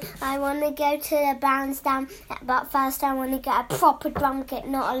I want to go to the bandstand, but first I want to get a proper drum kit,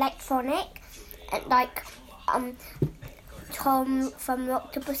 not electronic, like Tom from the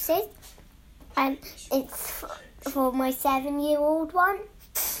Octopuses, and it's for my 7-year-old one.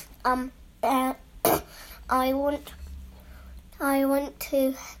 I want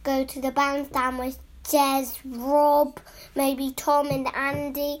to go to the bandstand with Jez, Rob, maybe Tom and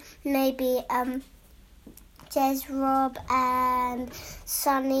Andy, maybe Jez, Rob and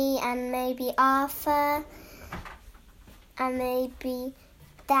Sonny, and maybe Arthur, and maybe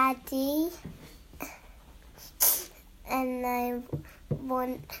Daddy. And I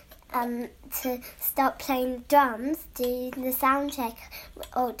want to start playing the drums, do the sound check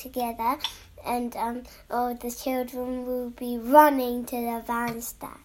all together, and all the children will be running to the bandstand.